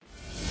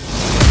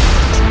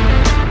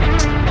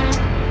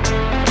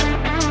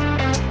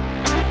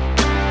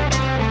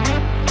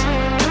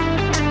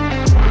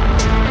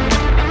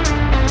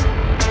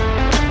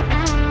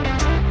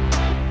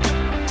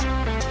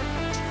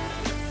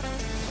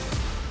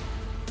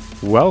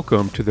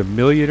Welcome to the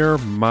Millionaire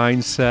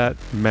Mindset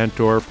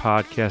Mentor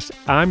Podcast.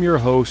 I'm your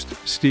host,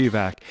 Steve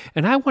Ack,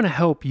 and I want to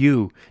help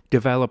you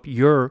develop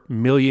your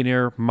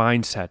millionaire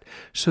mindset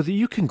so that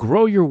you can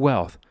grow your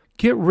wealth,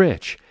 get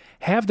rich,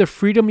 have the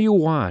freedom you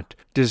want,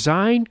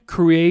 design,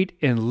 create,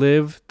 and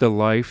live the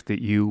life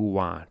that you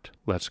want.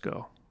 Let's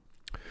go.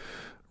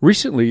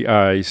 Recently,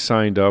 I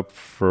signed up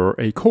for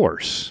a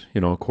course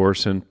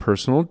in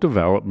personal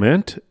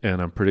development,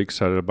 and I'm pretty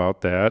excited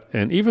about that.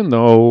 And even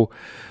though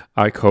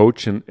I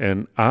coach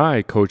and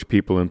I coach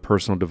people in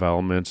personal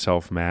development,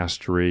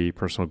 self-mastery,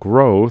 personal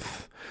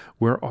growth,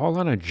 we're all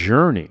on a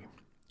journey.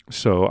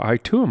 So I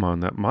too am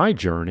on my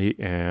journey,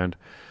 and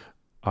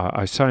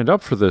I signed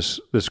up for this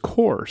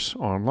course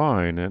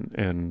online.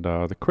 And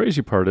the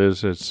crazy part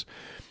is it's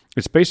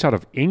based out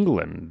of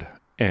England,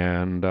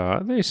 and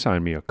they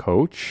signed me a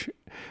coach.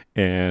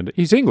 And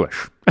he's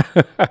English,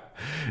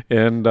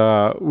 and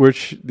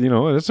which,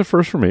 that's a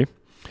first for me.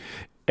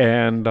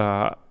 And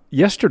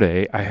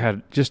yesterday, I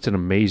had just an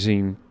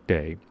amazing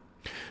day.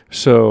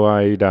 So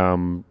I'd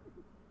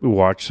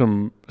watched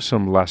some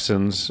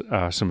lessons,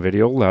 some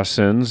video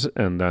lessons,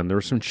 and then there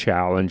were some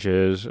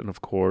challenges. And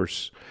of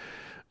course,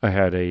 I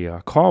had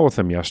a call with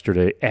him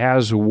yesterday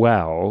as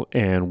well,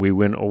 and we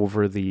went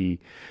over the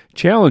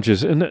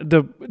challenges. And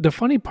the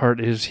funny part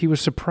is he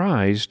was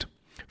surprised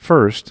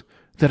first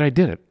that I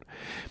did it.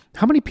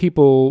 How many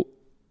people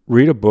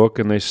read a book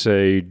and they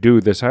say,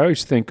 do this? I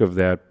always think of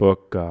that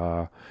book,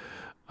 The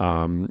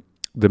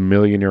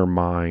Millionaire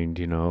Mind,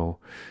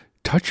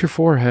 touch your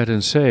forehead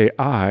and say,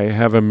 I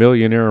have a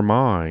millionaire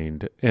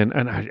mind. And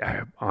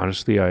I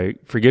honestly, I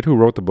forget who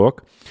wrote the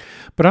book,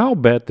 but I'll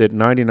bet that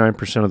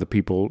 99% of the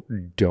people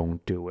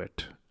don't do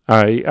it.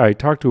 I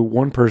talked to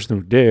one person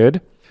who did,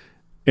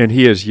 and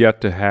he has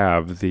yet to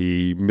have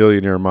the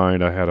millionaire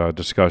mind. I had a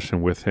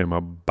discussion with him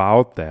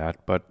about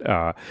that. But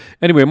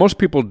anyway, most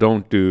people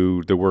don't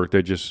do the work.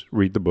 They just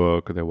read the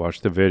book or they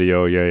watch the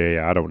video.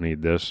 Yeah, I don't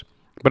need this.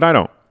 But I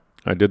don't.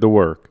 I did the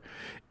work.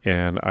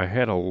 And I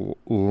had a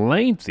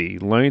lengthy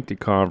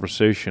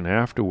conversation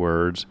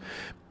afterwards.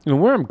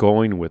 And where I'm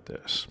going with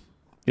this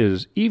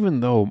is,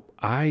 even though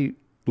I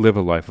live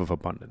a life of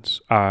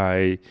abundance,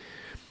 I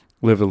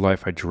live the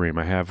life I dream.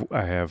 I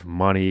have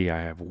money,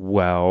 I have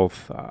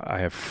wealth, I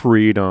have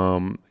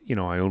freedom, I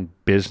own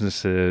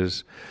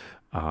businesses.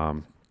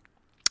 I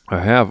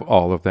have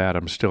all of that.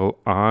 I'm still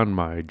on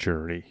my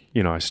journey.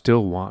 I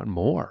still want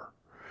more.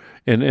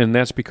 And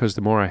that's because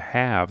the more I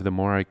have, the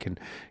more I can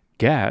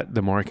get,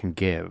 the more I can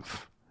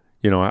give.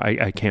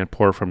 I can't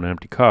pour from an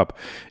empty cup.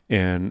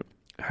 And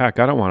heck,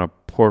 I don't want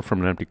to pour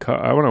from an empty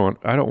cup. I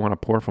don't want to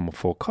pour from a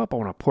full cup. I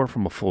want to pour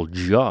from a full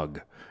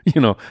jug. I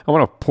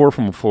want to pour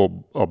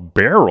from a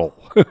barrel.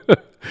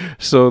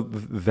 So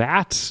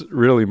that's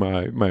really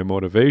my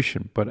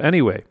motivation. But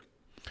anyway,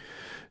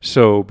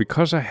 so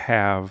because I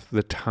have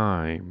the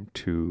time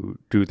to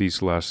do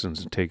these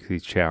lessons and take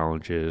these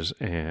challenges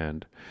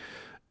and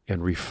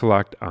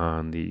reflect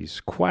on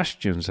these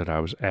questions that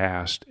I was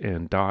asked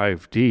and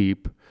dive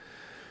deep,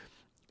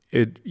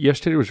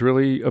 yesterday was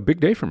really a big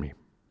day for me.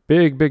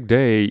 Big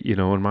day,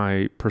 in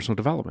my personal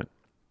development.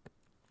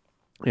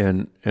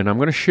 And I'm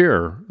going to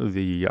share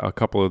a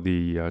couple of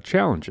the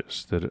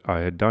challenges that I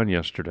had done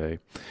yesterday.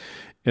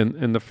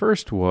 And the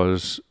first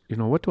was,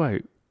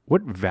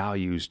 what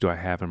values do I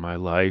have in my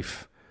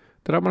life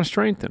that I want to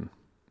strengthen,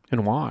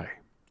 and why?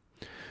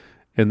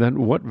 And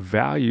then what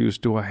values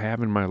do I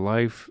have in my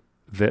life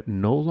that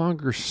no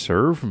longer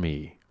serve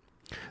me,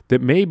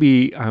 that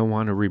maybe I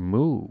want to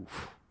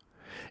remove?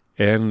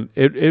 And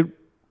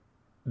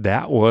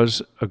that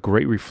was a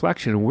great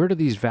reflection. Where do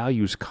these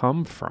values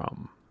come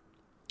from?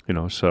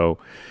 Just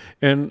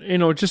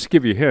to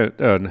give you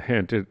a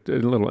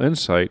little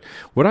insight,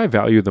 what I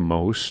value the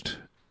most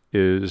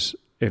is,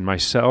 in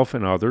myself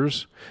and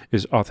others,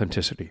 is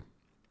authenticity.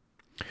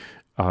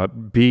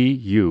 Be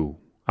you.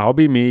 I'll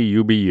be me,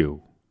 you be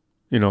you.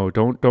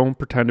 Don't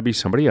pretend to be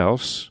somebody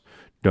else.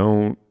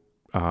 Don't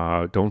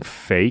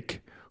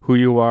fake who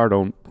you are.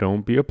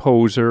 Don't be a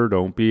poser.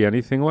 Don't be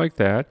anything like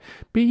that.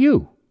 Be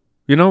you.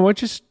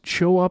 Just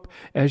show up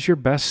as your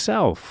best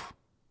self,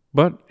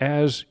 but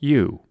as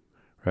you.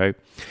 Right?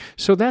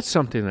 So that's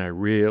something that I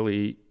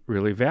really,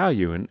 really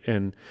value.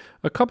 And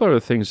a couple other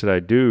things that I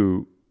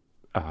do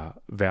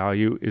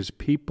value is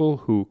people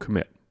who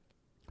commit.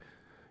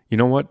 You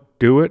know what?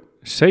 Do it.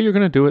 Say you're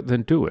going to do it,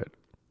 then do it.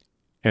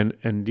 And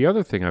the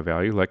other thing I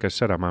value, like I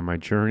said, I'm on my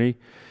journey,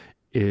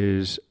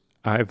 is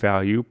I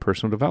value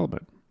personal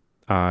development.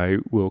 I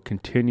will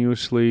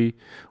continuously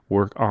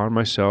work on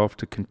myself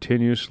to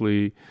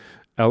continuously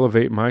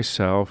elevate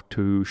myself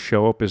to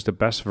show up as the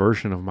best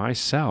version of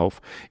myself.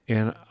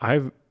 And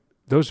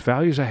those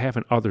values I have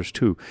in others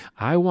too.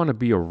 I want to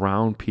be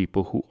around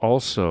people who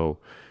also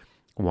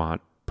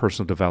want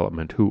personal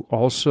development, who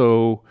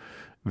also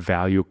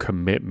value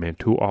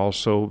commitment, who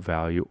also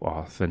value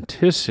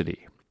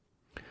authenticity.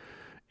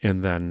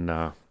 And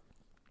then,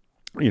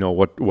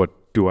 what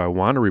do I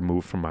want to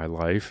remove from my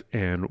life,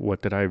 and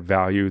what did I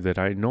value that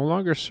I no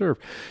longer serve?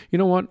 You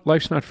know what?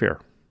 Life's not fair.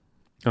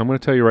 I'm going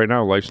to tell you right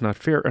now, life's not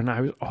fair. And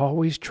I was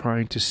always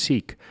trying to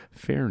seek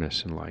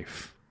fairness in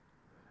life.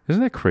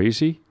 Isn't that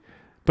crazy?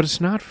 But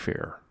it's not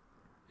fair.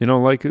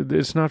 Like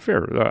it's not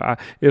fair.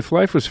 If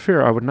life was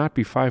fair, I would not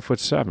be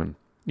 5'7".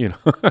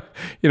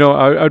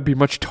 I'd be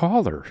much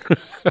taller.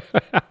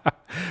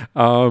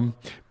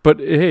 But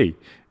hey,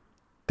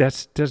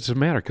 that doesn't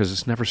matter because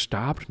it's never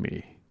stopped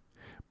me.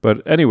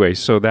 But anyway,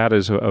 so that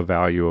is a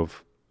value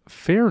of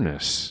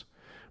fairness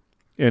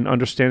and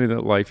understanding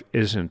that life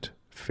isn't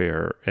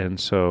fair. And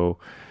so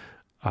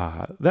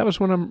that was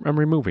what I'm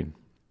removing.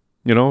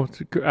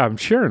 I'm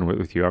sharing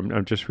with you.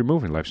 I'm just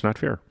removing. Life's not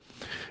fair.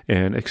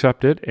 And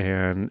accept it.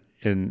 And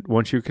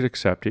once you can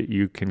accept it,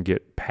 you can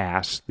get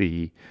past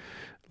the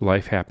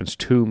life happens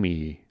to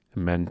me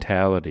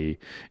mentality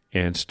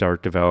and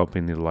start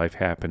developing the life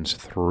happens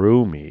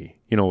through me.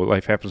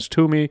 Life happens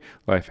to me,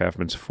 life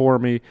happens for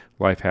me,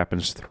 life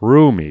happens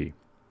through me.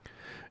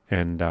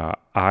 And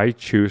I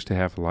choose to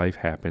have life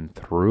happen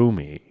through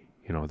me.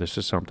 This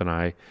is something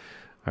I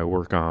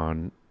work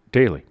on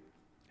daily.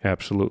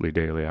 Absolutely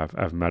daily.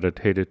 I've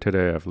meditated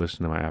today. I've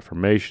listened to my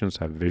affirmations.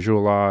 I've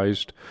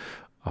visualized.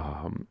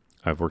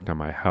 I've worked on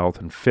my health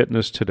and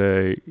fitness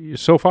today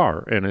so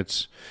far. And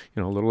it's,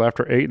 a little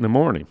after 8 in the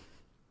morning.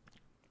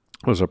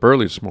 I was up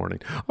early this morning.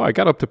 Oh, I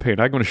got up to paint.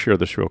 I'm going to share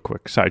this real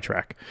quick.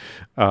 Sidetrack.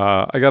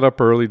 I got up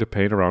early to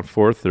paint around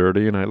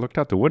 4:30, and I looked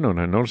out the window,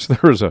 and I noticed there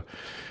was a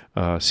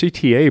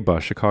CTA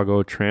bus,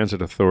 Chicago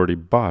Transit Authority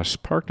bus,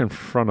 parked in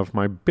front of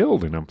my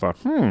building. I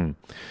thought,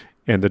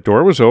 And the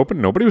door was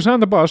open. Nobody was on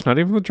the bus, not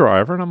even the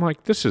driver. And I'm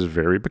like, this is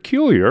very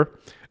peculiar.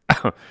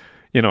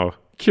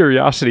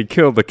 Curiosity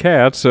killed the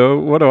cat. So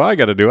what do I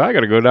got to do? I got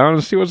to go down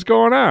and see what's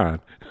going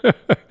on.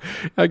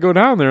 I go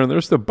down there, and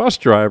there's the bus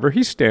driver.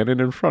 He's standing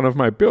in front of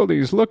my building.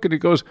 He's looking. He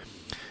goes,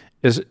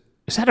 is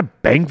that a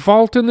bank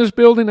vault in this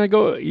building? I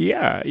go,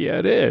 yeah,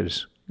 it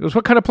is. He goes,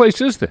 what kind of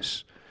place is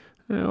this?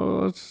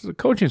 It's the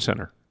coaching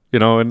center.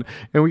 And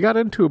we got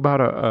into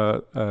about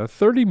a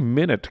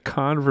 30-minute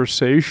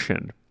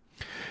conversation.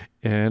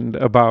 And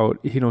about,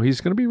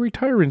 he's going to be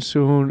retiring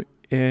soon,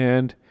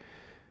 and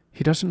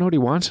he doesn't know what he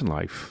wants in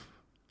life.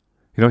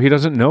 He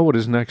doesn't know what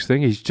his next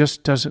thing is. He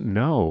just doesn't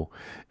know.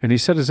 And he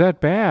said, is that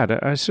bad?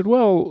 I said,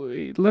 well,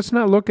 let's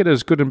not look at it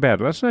as good and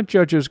bad. Let's not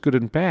judge it as good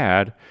and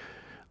bad.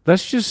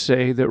 Let's just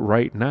say that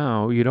right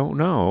now you don't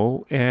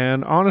know,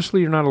 and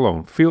honestly, you're not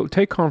alone.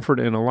 Take comfort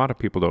in a lot of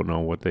people don't know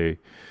what they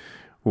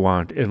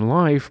want in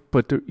life,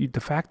 but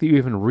the fact that you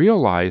even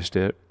realized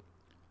it,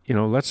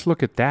 let's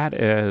look at that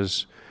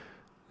as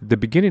the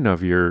beginning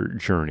of your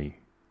journey.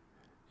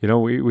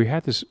 We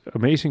had this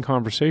amazing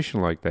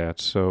conversation like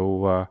that,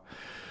 so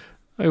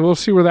we'll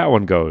see where that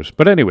one goes.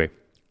 But anyway,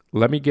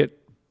 let me get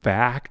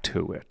back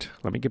to it.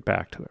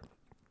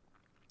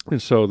 And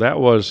so that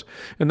was,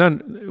 and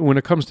then when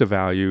it comes to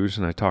values,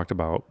 and I talked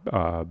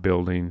about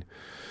building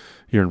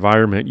your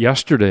environment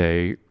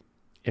yesterday,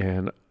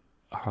 and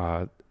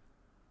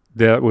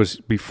that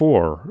was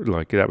before,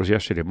 that was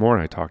yesterday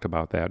morning. I talked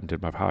about that and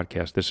did my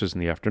podcast. This is in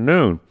the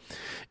afternoon.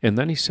 And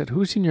then he said,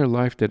 who's in your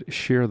life that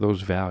share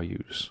those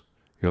values?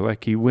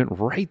 He went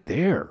right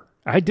there.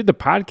 I did the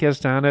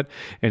podcast on it,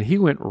 and he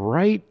went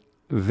right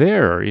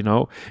there,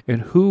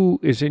 and who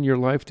is in your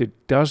life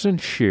that doesn't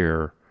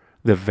share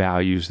the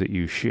values that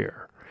you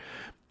share?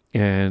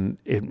 And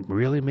it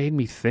really made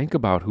me think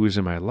about who's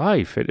in my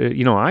life.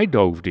 I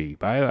dove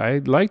deep. I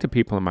like the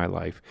people in my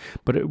life,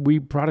 but we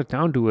brought it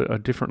down to a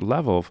different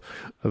level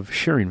of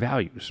sharing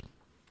values.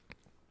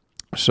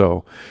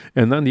 So,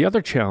 and then the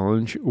other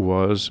challenge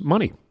was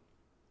money,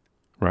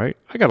 right?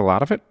 I got a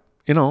lot of it.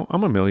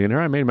 I'm a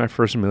millionaire. I made my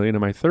first million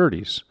in my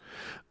 30s.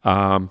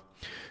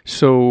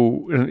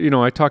 So,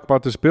 I talk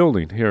about this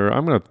building here.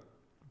 I'm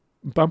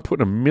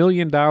putting $1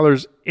 million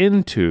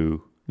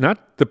into,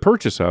 not the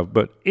purchase of,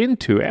 but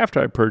into, after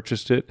I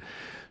purchased it,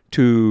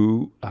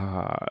 to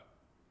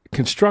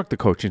construct the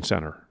coaching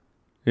center.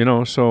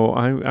 So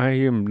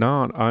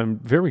I'm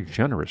very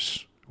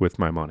generous with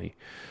my money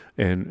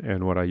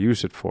and what I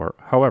use it for.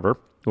 However,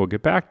 we'll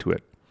get back to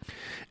it.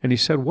 And he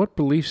said, what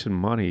beliefs in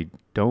money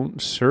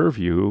don't serve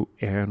you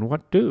and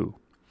what do?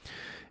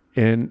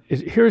 And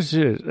here's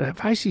it.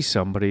 If I see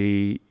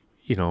somebody,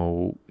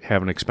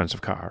 have an expensive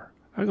car,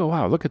 I go,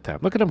 wow, look at them.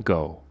 Look at them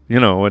go.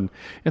 And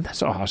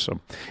that's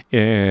awesome.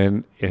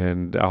 And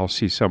I'll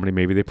see somebody,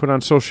 maybe they put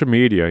on social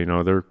media, I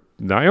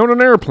own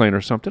an airplane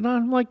or something.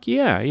 I'm like,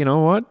 yeah, you know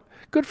what?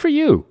 Good for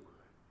you.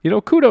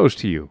 Kudos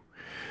to you.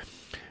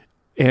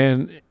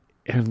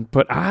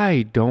 But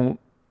I don't,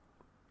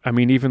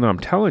 even though I'm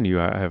telling you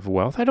I have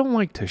wealth, I don't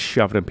like to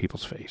shove it in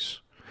people's face.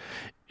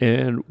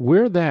 And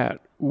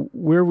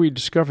where we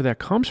discover that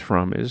comes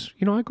from is,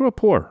 I grew up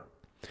poor.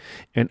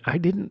 And I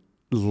didn't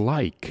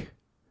like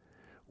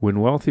when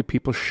wealthy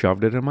people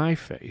shoved it in my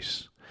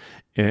face.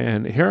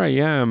 And here I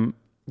am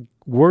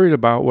worried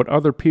about what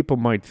other people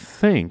might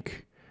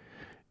think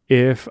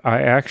if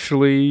I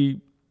actually,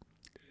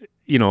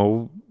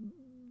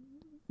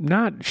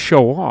 not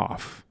show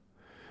off.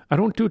 I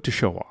don't do it to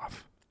show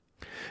off.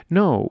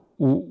 No,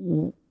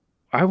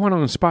 I want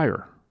to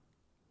inspire.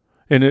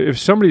 And if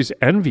somebody's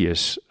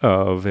envious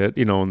of it,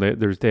 and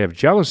they have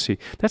jealousy,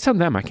 that's on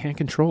them. I can't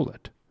control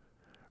it,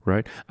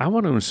 right? I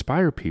want to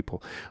inspire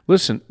people.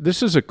 Listen,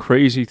 this is a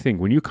crazy thing.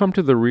 When you come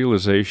to the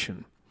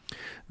realization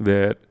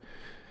that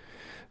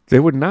they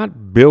would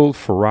not build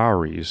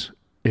Ferraris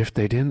if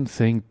they didn't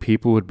think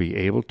people would be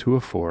able to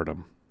afford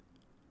them,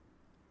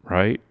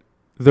 right?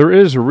 There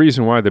is a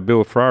reason why they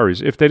build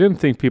Ferraris. If they didn't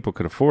think people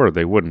could afford it,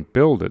 they wouldn't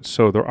build it.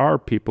 So there are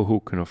people who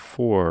can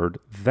afford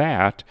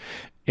that.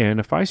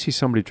 And if I see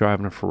somebody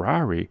driving a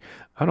Ferrari,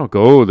 I don't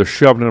go, oh, they're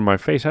shoving it in my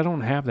face. I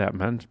don't have that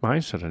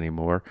mindset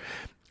anymore.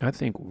 I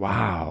think,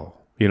 wow,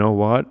 you know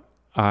what?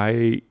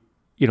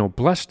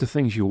 Bless the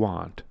things you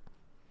want.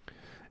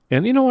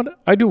 And you know what?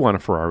 I do want a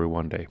Ferrari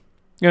one day.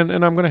 And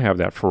I'm going to have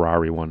that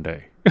Ferrari one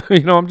day.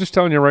 I'm just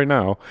telling you right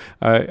now,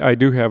 I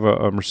do have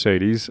a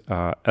Mercedes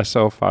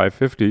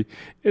SL550.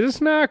 It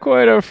is not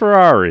quite a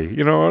Ferrari.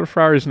 A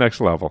Ferrari's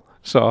next level.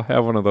 So I'll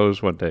have one of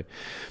those one day.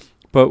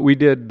 But we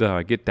did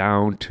get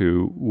down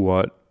to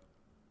what,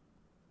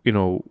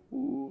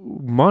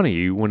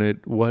 money,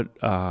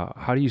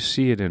 how do you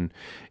see it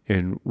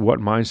and what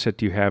mindset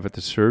do you have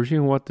that serves you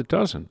and what that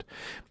doesn't?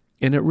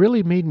 And it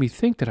really made me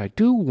think that I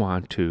do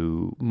want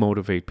to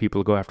motivate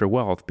people to go after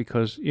wealth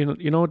because,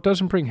 it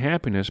doesn't bring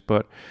happiness,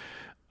 but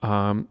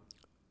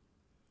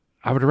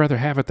I would rather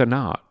have it than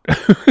not.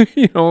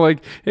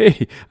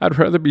 Hey, I'd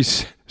rather be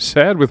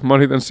sad with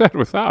money than sad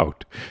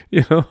without.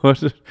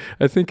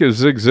 I think as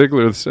Zig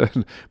Ziglar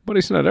said,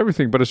 money's not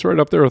everything, but it's right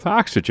up there with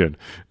oxygen.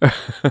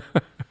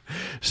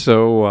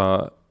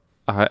 So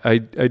I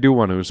do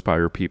want to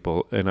inspire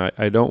people, and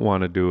I don't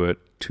want to do it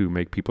to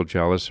make people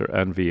jealous or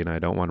envy, and I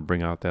don't want to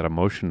bring out that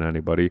emotion in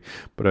anybody,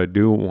 but I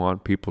do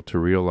want people to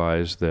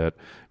realize that,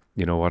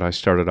 I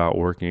started out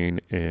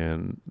working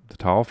in the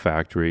towel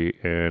factory,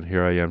 and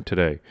here I am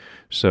today.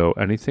 So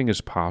anything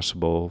is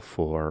possible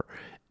for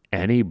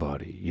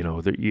anybody.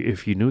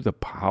 If you knew the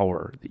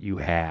power that you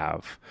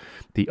have,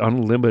 the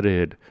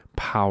unlimited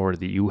power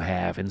that you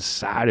have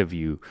inside of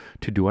you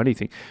to do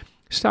anything,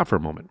 stop for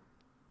a moment.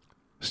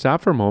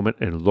 Stop for a moment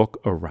and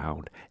look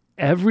around.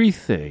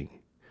 Everything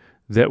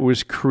that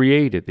was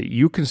created that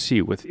you can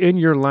see within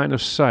your line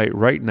of sight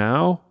right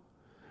now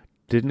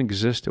didn't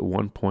exist at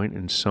one point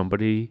and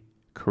somebody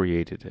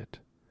created it.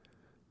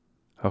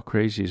 How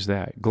crazy is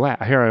that?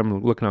 Here I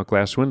am looking out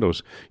glass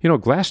windows.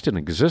 Glass didn't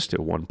exist at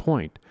one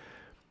point.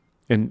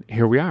 And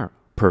here we are,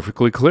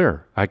 perfectly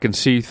clear. I can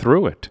see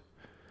through it.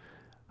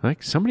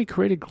 Like somebody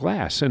created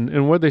glass.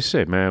 And what they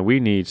say, man, we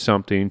need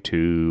something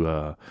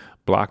to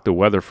block the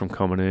weather from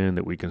coming in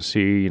that we can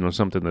see,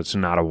 something that's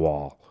not a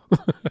wall.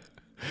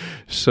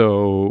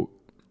 So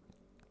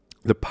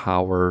the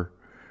power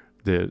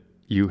that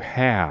you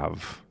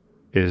have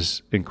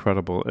is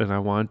incredible, and I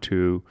want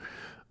to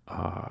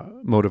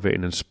motivate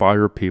and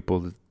inspire people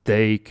that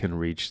they can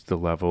reach the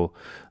level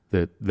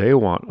that they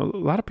want. A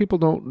lot of people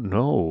don't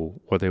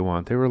know what they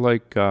want. They were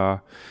like,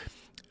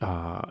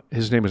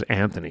 his name is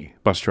Anthony,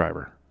 bus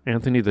driver.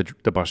 Anthony,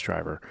 the bus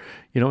driver.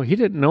 He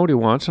didn't know what he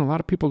wants, and a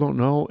lot of people don't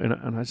know.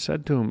 And I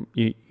said to him,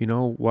 you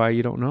know why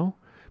you don't know?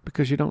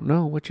 Because you don't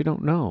know what you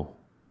don't know.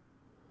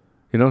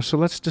 So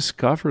let's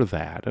discover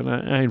that. And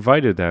I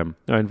invited him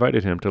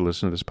to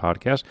listen to this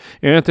podcast.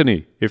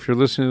 Anthony, if you're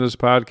listening to this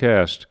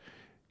podcast,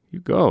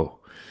 you go.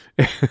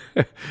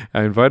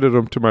 I invited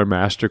him to my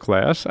master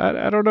class.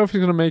 I don't know if he's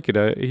going to make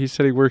it. He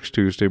said he works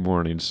Tuesday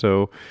morning,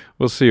 so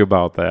we'll see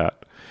about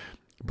that.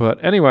 But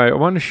anyway, I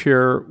want to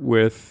share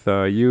with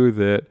you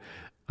that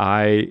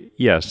I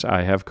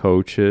have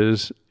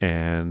coaches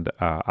and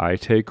I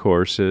take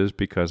courses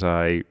because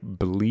I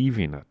believe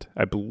in it.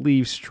 I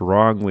believe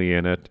strongly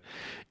in it.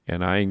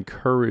 And I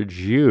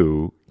encourage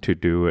you to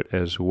do it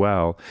as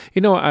well.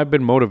 I've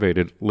been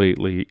motivated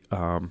lately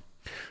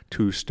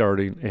to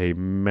starting a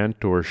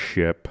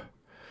mentorship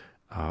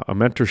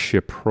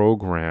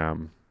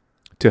program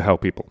to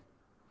help people.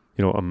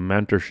 A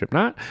mentorship,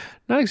 not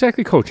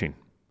exactly coaching.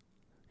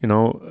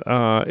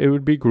 It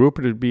would be group.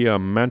 It would be a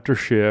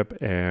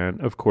mentorship, and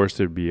of course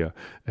there'd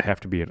have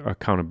to be an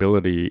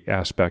accountability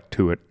aspect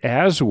to it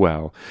as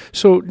well.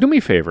 So do me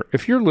a favor,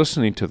 if you're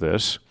listening to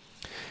this,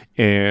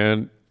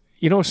 and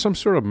some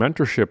sort of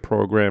mentorship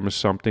program is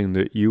something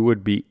that you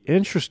would be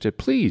interested,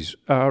 please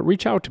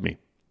reach out to me.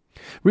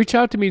 Reach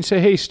out to me and say,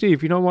 hey,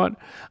 Steve, you know what?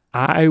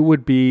 I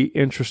would be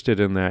interested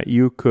in that.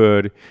 You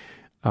could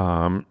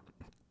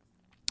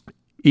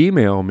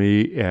email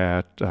me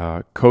at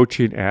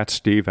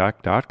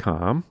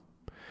coaching@steveeck.com,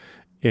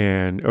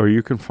 or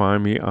you can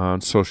find me on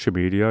social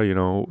media.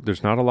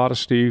 There's not a lot of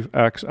Steve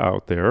X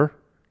out there.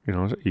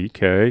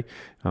 EK.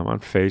 I'm on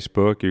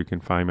Facebook. You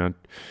can find me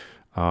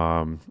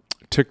on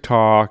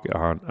TikTok,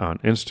 on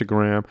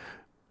Instagram.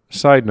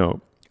 Side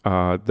note,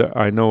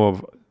 I know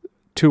of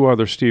 2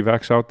 other Steve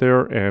X out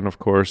there, and of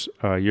course,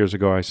 years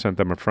ago I sent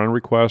them a friend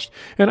request,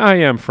 and I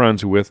am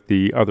friends with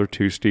the other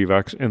 2 Steve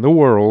X in the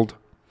world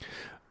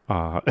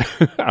on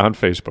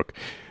Facebook.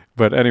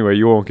 But anyway,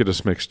 you won't get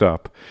us mixed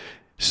up.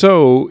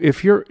 So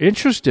if you're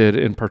interested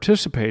in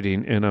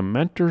participating in a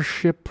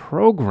mentorship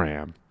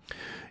program,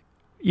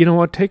 you know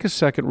what? Take a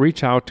second,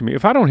 reach out to me.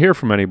 If I don't hear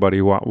from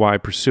anybody, why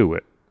pursue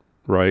it,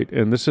 right?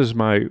 And this is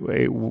my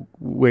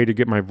way to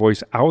get my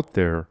voice out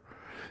there.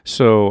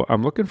 So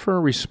I'm looking for a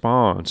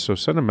response. So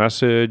send a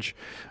message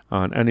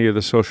on any of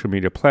the social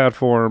media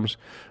platforms.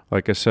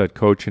 Like I said,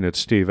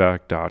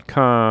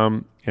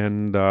 coaching@steveack.com.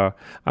 And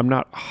I'm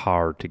not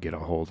hard to get a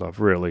hold of,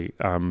 really.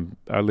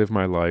 I live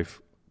my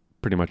life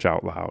pretty much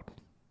out loud.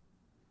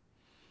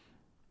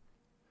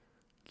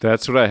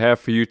 That's what I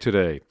have for you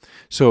today.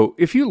 So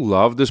if you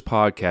love this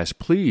podcast,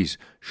 please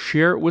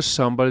share it with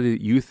somebody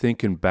that you think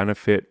can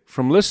benefit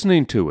from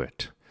listening to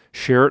it.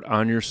 Share it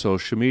on your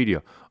social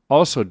media.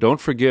 Also,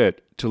 don't forget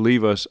to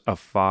leave us a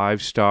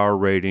 5-star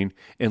rating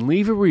and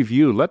leave a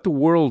review. Let the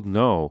world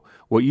know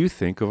what you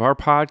think of our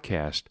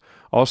podcast.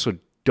 Also,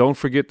 don't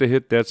forget to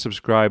hit that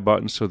subscribe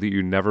button so that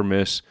you never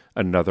miss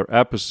another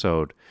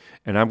episode.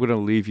 And I'm going to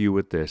leave you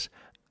with this.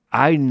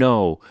 I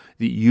know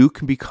that you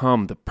can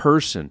become the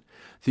person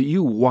that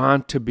you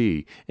want to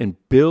be and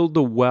build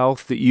the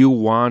wealth that you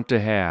want to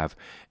have.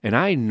 And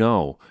I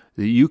know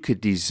that you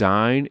could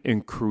design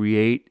and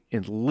create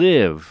and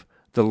live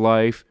the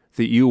life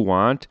that you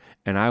want,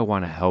 and I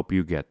want to help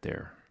you get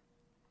there.